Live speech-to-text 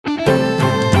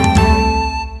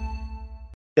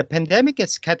The pandemic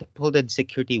has catapulted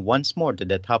security once more to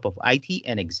the top of IT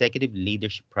and executive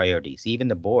leadership priorities, even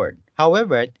the board.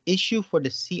 However, the issue for the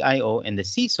CIO and the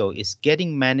CISO is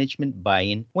getting management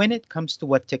buy-in when it comes to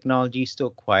what technologies to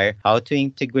acquire, how to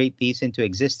integrate these into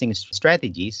existing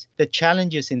strategies, the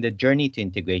challenges in the journey to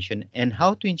integration, and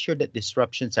how to ensure that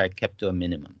disruptions are kept to a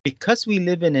minimum. Because we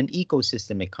live in an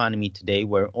ecosystem economy today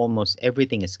where almost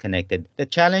everything is connected, the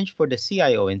challenge for the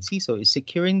CIO and CISO is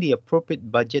securing the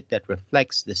appropriate budget that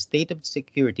reflects the state of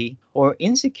security or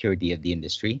insecurity of the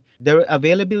industry, the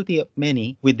availability of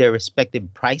many with their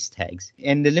respective price tags,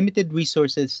 and the limited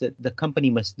resources that the company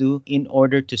must do in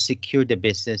order to secure the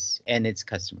business and its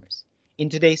customers. In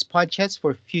today's podcast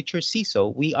for Future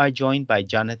CISO, we are joined by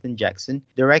Jonathan Jackson,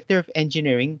 Director of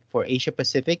Engineering for Asia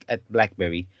Pacific at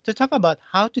BlackBerry, to talk about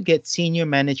how to get senior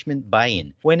management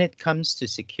buy-in when it comes to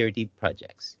security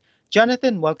projects.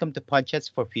 Jonathan, welcome to Podcast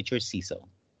for Future CISO.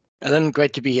 Alan,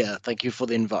 great to be here. Thank you for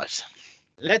the invite.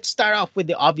 Let's start off with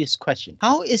the obvious question.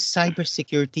 How is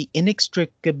cybersecurity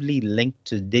inextricably linked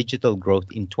to digital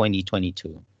growth in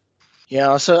 2022?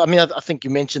 Yeah, so I think you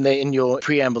mentioned there in your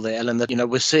preamble there, Alan, that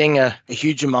we're seeing a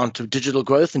huge amount of digital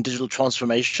growth and digital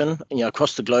transformation.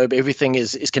 Across the globe, everything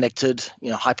is connected,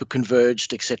 hyper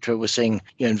converged, etc. We're seeing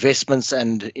investments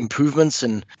and improvements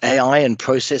in AI and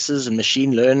processes and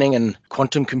machine learning and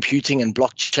quantum computing and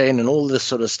blockchain and all this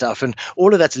sort of stuff, and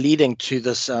all of that's leading to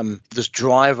this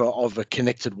driver of a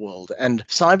connected world. And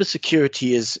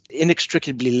cybersecurity is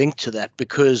inextricably linked to that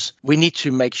because we need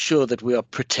to make sure that we are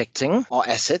protecting our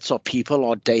assets, our people,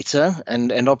 our data,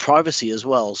 and our privacy as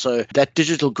well. So that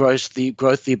digital growth, the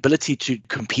ability to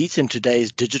compete in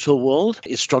today's digital world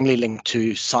is strongly linked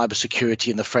to cybersecurity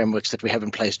and the frameworks that we have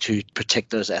in place to protect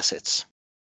those assets.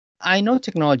 I know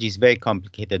technology is very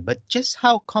complicated, but just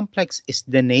how complex is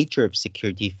the nature of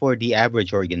security for the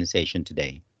average organization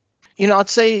today? I'd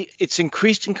say it's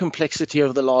increased in complexity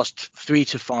over the last 3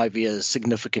 to 5 years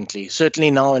significantly. Certainly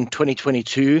now in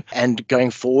 2022 and going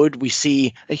forward, we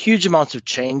see a huge amount of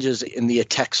changes in the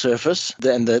attack surface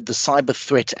and the cyber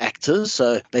threat actors,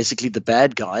 so basically the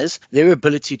bad guys, their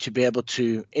ability to be able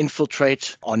to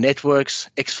infiltrate our networks,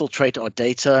 exfiltrate our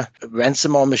data,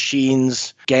 ransom our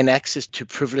machines, gain access to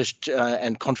privileged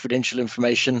and confidential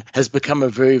information has become a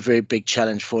very, very big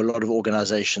challenge for a lot of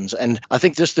organizations. And I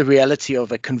think just the reality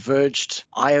of a converged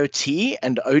IoT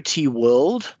and OT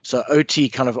world, so OT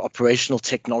kind of operational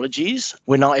technologies,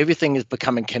 where now everything is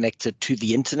becoming connected to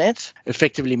the internet,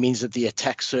 effectively means that the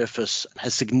attack surface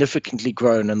has significantly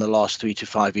grown in the last 3 to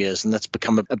 5 years. And that's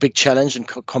become a big challenge and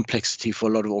complexity for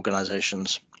a lot of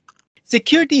organizations.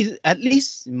 Security, at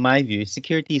least in my view,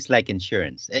 security is like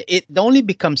insurance. It only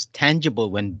becomes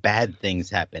tangible when bad things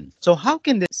happen. So how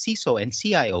can the CISO and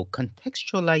CIO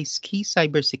contextualize key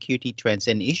cybersecurity trends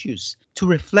and issues to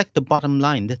reflect the bottom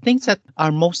line, the things that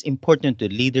are most important to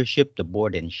leadership, the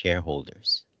board, and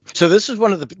shareholders? So this is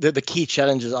one of the key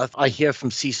challenges I hear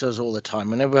from CISOs all the time.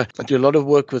 Whenever I do a lot of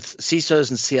work with CISOs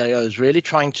and CIOs, really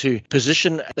trying to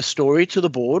position a story to the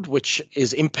board which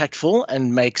is impactful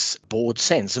and makes board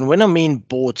sense. And when I mean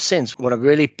board sense, what I'm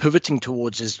really pivoting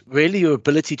towards is really your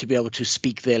ability to be able to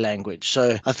speak their language.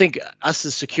 So I think us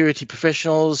as security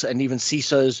professionals and even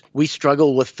CISOs, we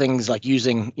struggle with things like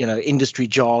using, industry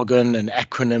jargon and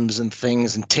acronyms and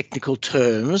things and technical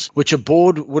terms, which a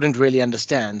board wouldn't really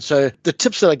understand. So the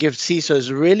tips that I give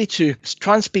CISOs really to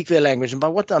try and speak their language. And by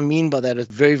what I mean by that is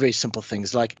very, very simple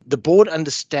things like the board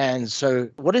understands. So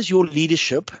what is your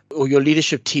leadership or your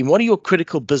leadership team? What are your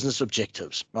critical business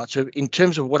objectives, right? So in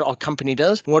terms of what our company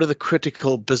does, what are the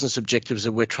critical business objectives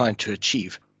that we're trying to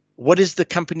achieve? What is the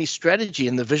company's strategy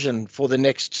and the vision for the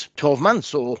next 12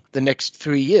 months or the next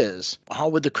 3 years? How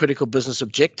would the critical business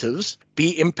objectives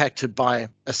be impacted by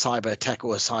a cyber attack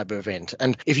or a cyber event?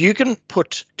 And if you can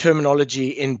put terminology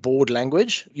in board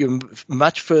language, you're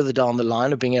much further down the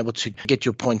line of being able to get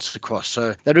your points across.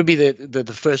 So that would be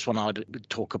the first one I would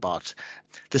talk about.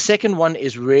 The second one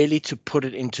is really to put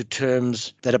it into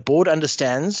terms that a board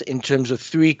understands in terms of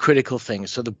 3 critical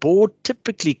things. So the board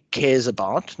typically cares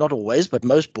about, not always, but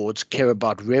most boards care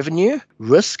about revenue,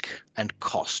 risk, and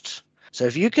cost. So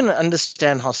if you can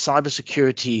understand how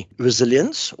cybersecurity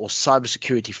resilience or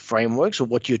cybersecurity frameworks or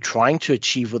what you're trying to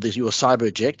achieve with your cyber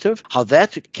objective, how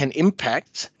that can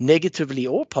impact negatively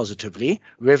or positively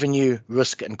revenue,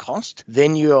 risk, and cost,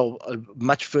 then you are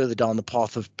much further down the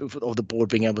path of the board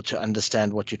being able to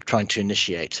understand what you're trying to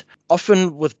initiate.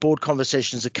 Often with board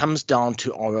conversations, it comes down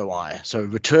to ROI. So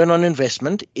return on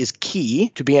investment is key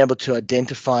to being able to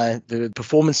identify the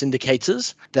performance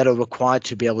indicators that are required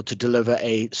to be able to deliver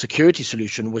a security security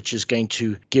solution which is going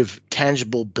to give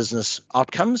tangible business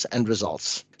outcomes and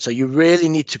results. So you really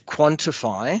need to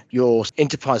quantify your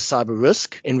enterprise cyber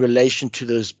risk in relation to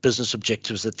those business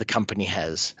objectives that the company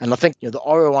has. And I think the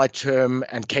ROI term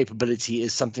and capability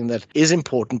is something that is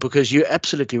important, because you're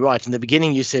absolutely right. In the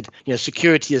beginning, you said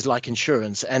security is like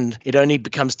insurance, and it only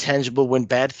becomes tangible when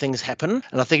bad things happen.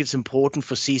 And I think it's important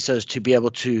for CISOs to be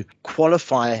able to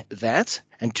qualify that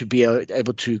and to be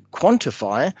able to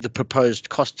quantify the proposed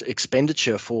cost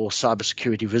expenditure for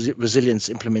cybersecurity resilience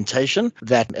implementation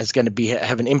that is going to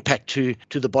have an impact to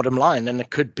the bottom line. And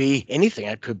it could be anything.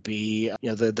 It could be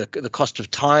the cost of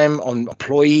time on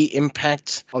employee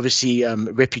impact, obviously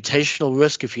reputational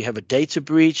risk if you have a data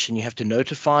breach and you have to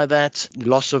notify that,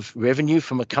 loss of revenue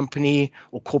from a company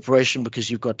or corporation because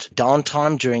you've got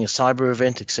downtime during a cyber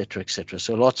event, et cetera, et cetera.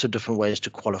 So lots of different ways to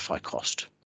qualify cost.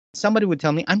 Somebody would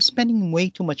tell me, I'm spending way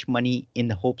too much money in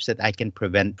the hopes that I can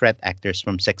prevent threat actors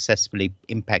from successfully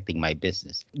impacting my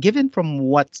business. Given from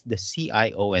what the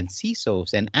CIO and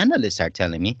CISOs and analysts are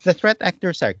telling me, the threat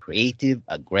actors are creative,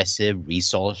 aggressive,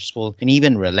 resourceful, and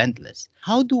even relentless.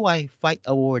 How do I fight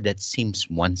a war that seems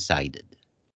one-sided?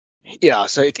 Yeah,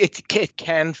 so it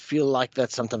can feel like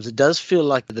that sometimes. It does feel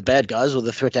like the bad guys or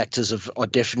the threat actors are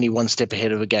definitely one step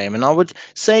ahead of the game. And I would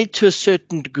say to a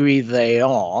certain degree they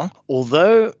are,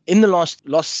 although in the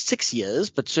last 6 years,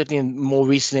 but certainly more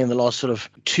recently in the last sort of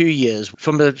 2 years,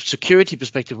 from a security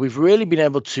perspective, we've really been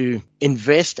able to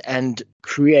invest and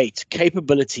create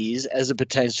capabilities as it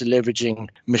pertains to leveraging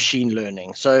machine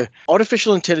learning. So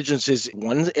artificial intelligence is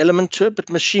one element to it, but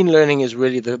machine learning is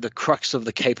really the crux of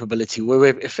the capability, where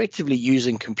we're effectively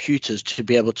using computers to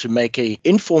be able to make an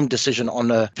informed decision on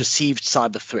a perceived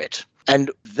cyber threat. And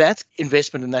that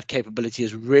investment in that capability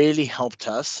has really helped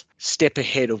us step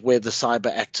ahead of where the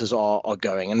cyber actors are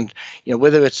going. And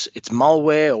whether it's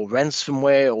malware or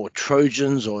ransomware or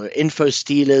Trojans or info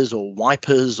stealers or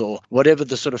wipers or whatever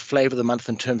the sort of flavor of the month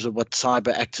in terms of what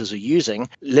cyber actors are using,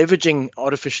 leveraging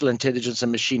artificial intelligence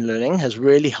and machine learning has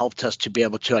really helped us to be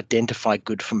able to identify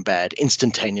good from bad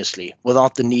instantaneously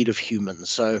without the need of humans.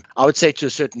 So I would say to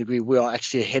a certain degree we are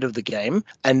actually ahead of the game,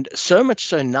 and so much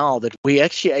so now that we're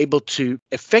actually able to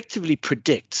effectively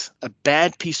predict a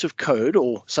bad piece of code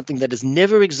or something that has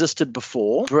never existed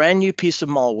before, brand new piece of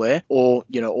malware or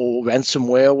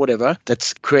ransomware or whatever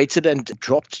that's created and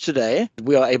dropped today.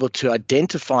 We are able to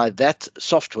identify that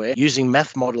software using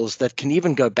math models that can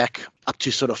even go back up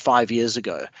to sort of 5 years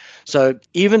ago. So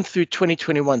even through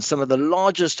 2021, some of the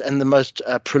largest and the most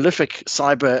prolific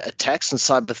cyber attacks and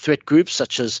cyber threat groups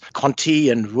such as Conti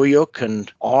and Ryuk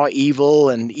and R-Evil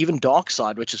and even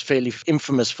DarkSide, which is fairly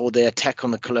infamous for their attack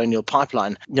on the Colonial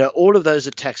Pipeline, all of those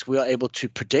attacks we are able to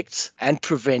predict and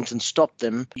prevent and stop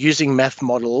them using math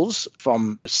models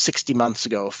from 60 months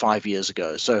ago or 5 years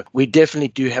ago. So we definitely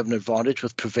do have an advantage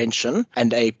with prevention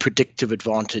and a predictive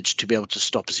advantage to be able to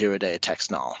stop zero-day attacks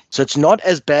now. So it's not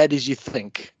as bad as you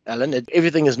think, Alan.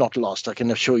 Everything is not lost, I can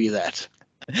assure you that.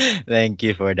 Thank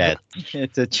you for that.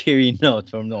 It's a cheery note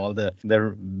from all the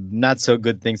not so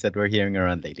good things that we're hearing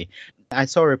around lately. I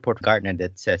saw a report from Gartner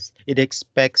that says it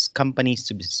expects companies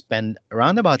to spend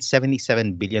around about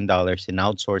 $77 billion in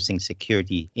outsourcing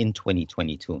security in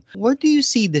 2022. Where do you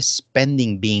see this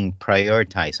spending being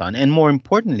prioritized on? And more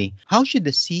importantly, how should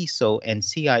the CISO and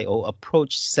CIO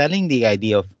approach selling the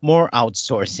idea of more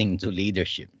outsourcing to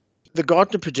leadership? The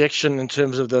Gartner projection in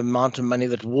terms of the amount of money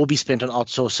that will be spent on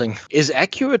outsourcing is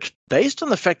accurate based on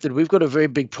the fact that we've got a very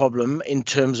big problem in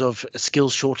terms of a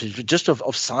skills shortage, just of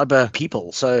cyber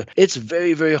people. So it's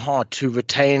very, very hard to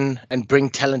retain and bring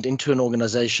talent into an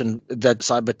organization, that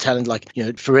cyber talent, like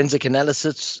forensic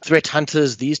analysis, threat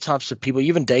hunters, these types of people,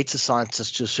 even data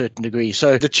scientists to a certain degree.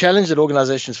 So the challenge that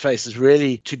organizations face is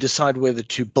really to decide whether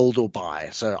to build or buy.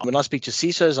 So when I speak to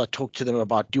CISOs, I talk to them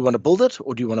about, do you want to build it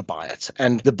or do you want to buy it?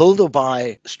 And the build or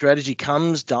buy strategy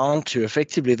comes down to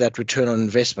effectively that return on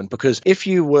investment. Because if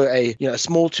you were a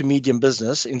small to medium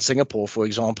business in Singapore, for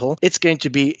example, it's going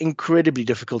to be incredibly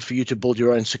difficult for you to build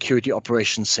your own security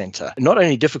operations center. Not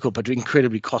only difficult, but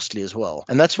incredibly costly as well.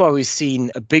 And that's why we've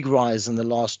seen a big rise in the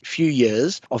last few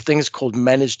years of things called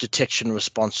managed detection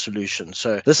response solutions.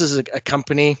 So this is a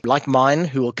company like mine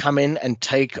who will come in and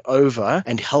take over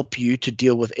and help you to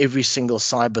deal with every single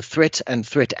cyber threat and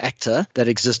threat actor that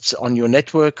exists on your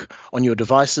network, on your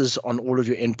devices, on all of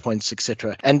your endpoints,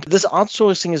 etc. And this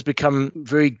outsourcing has become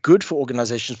very good for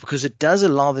organizations because it does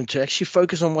allow them to actually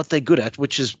focus on what they're good at,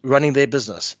 which is running their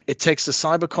business. It takes the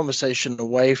cyber conversation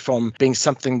away from being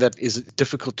something that is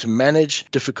difficult to manage,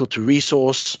 difficult to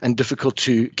resource, and difficult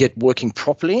to get working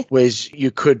properly, whereas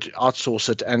you could outsource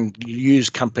it and use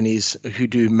companies who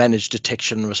do managed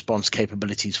detection and response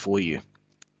capabilities for you.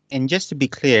 And just to be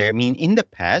clear, I mean, in the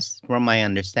past, from my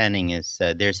understanding, is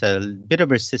there's a bit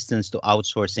of resistance to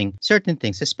outsourcing certain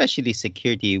things, especially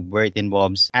security, where it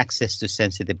involves access to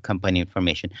sensitive company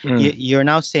information. You're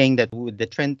now saying that with the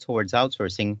trend towards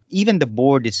outsourcing, even the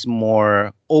board is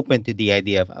more open to the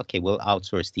idea of, okay, we'll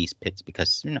outsource these bits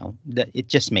because, it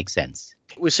just makes sense.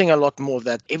 We're seeing a lot more of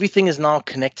that. Everything is now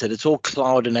connected. It's all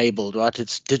cloud enabled, right?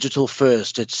 It's digital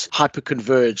first. It's hyper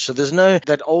converged. So there's no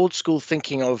that old school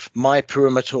thinking of my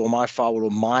perimeter or my firewall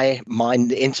or my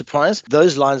enterprise.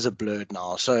 Those lines are blurred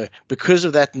now. So because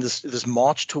of that, and this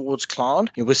march towards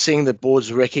cloud, we're seeing that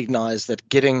boards recognize that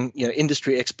getting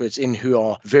industry experts in who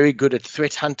are very good at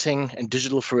threat hunting and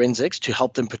digital forensics to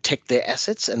help them protect their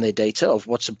assets and their data of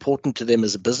what's important to them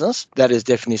as a business. That is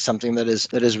definitely something that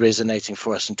is resonating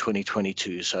for us in 2022.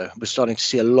 So we're starting to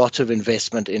see a lot of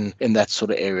investment in that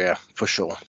sort of area for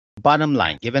sure. Bottom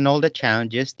line, given all the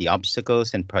challenges, the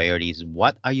obstacles, and priorities,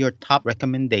 what are your top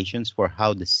recommendations for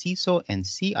how the CISO and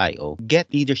CIO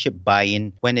get leadership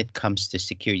buy-in when it comes to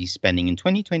security spending in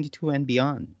 2022 and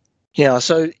beyond?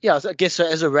 So I guess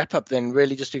as a wrap up then,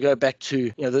 really just to go back to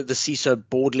the CISO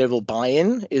board level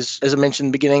buy-in is, as I mentioned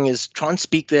in the beginning, is try and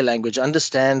speak their language,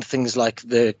 understand things like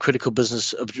the critical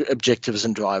business objectives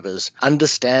and drivers,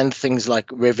 understand things like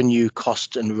revenue,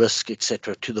 cost and risk,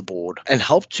 etc. to the board, and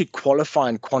help to qualify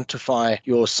and quantify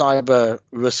your cyber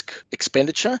risk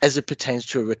expenditure as it pertains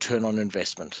to a return on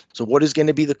investment. So what is going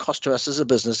to be the cost to us as a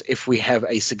business if we have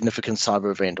a significant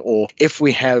cyber event, or if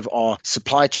we have our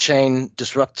supply chain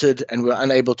disrupted and we're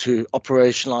unable to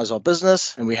operationalize our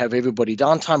business and we have everybody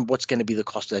downtime, what's going to be the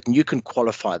cost of that? And you can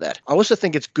qualify that. I also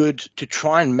think it's good to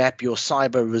try and map your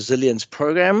cyber resilience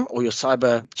program or your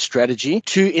cyber strategy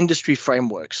to industry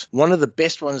frameworks. One of the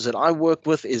best ones that I work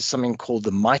with is something called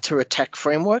the MITRE ATT&CK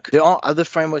framework. There are other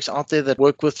frameworks out there that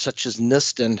work with, such as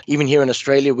NIST, and even here in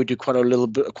Australia, we do quite a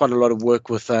lot of work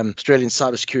with Australian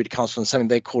Cybersecurity Council and something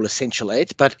they call Essential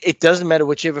 8. But it doesn't matter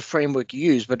whichever framework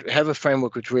you use, but have a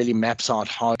framework which really maps out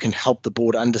how it can help the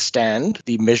board understand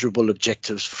the measurable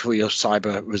objectives for your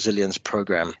cyber resilience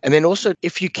program. And then also,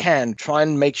 if you can, try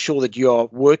and make sure that you're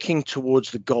working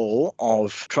towards the goal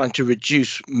of trying to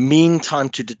reduce mean time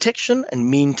to detection and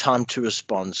mean time to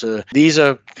response. So these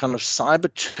are kind of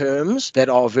cyber terms that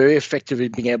are very effective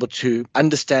in being able to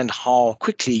understand how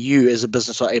quickly you as a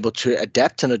business are able to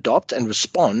adapt and adopt and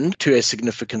respond to a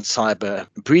significant cyber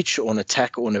breach or an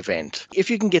attack or an event. If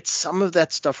you can get some of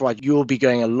that stuff right, you'll be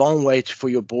going a long way for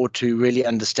your board to really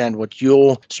understand what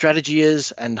your strategy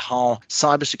is and how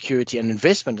cybersecurity and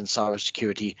investment in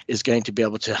cybersecurity is going to be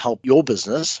able to help your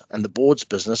business and the board's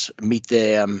business meet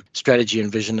their strategy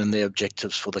and vision and their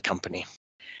objectives for the company.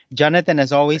 Jonathan,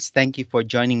 as always, thank you for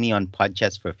joining me on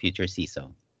Podcast for Future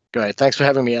CISO. Great. Thanks for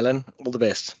having me, Alan. All the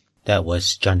best. That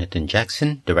was Jonathan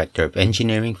Jackson, Director of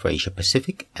Engineering for Asia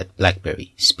Pacific at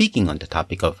BlackBerry, speaking on the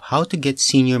topic of how to get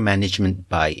senior management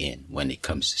buy-in when it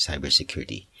comes to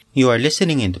cybersecurity. You are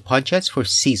listening into Podchats for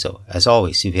CISO. As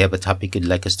always, if you have a topic you'd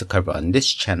like us to cover on this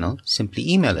channel,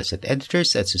 simply email us at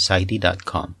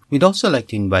editors@society.com. We'd also like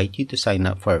to invite you to sign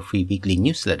up for our free weekly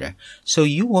newsletter so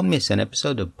you won't miss an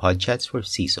episode of Podchats for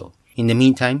CISO. In the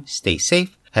meantime, stay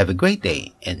safe, have a great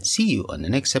day, and see you on the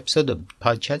next episode of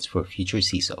Podchats for Future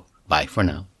CISO. Bye for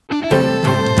now.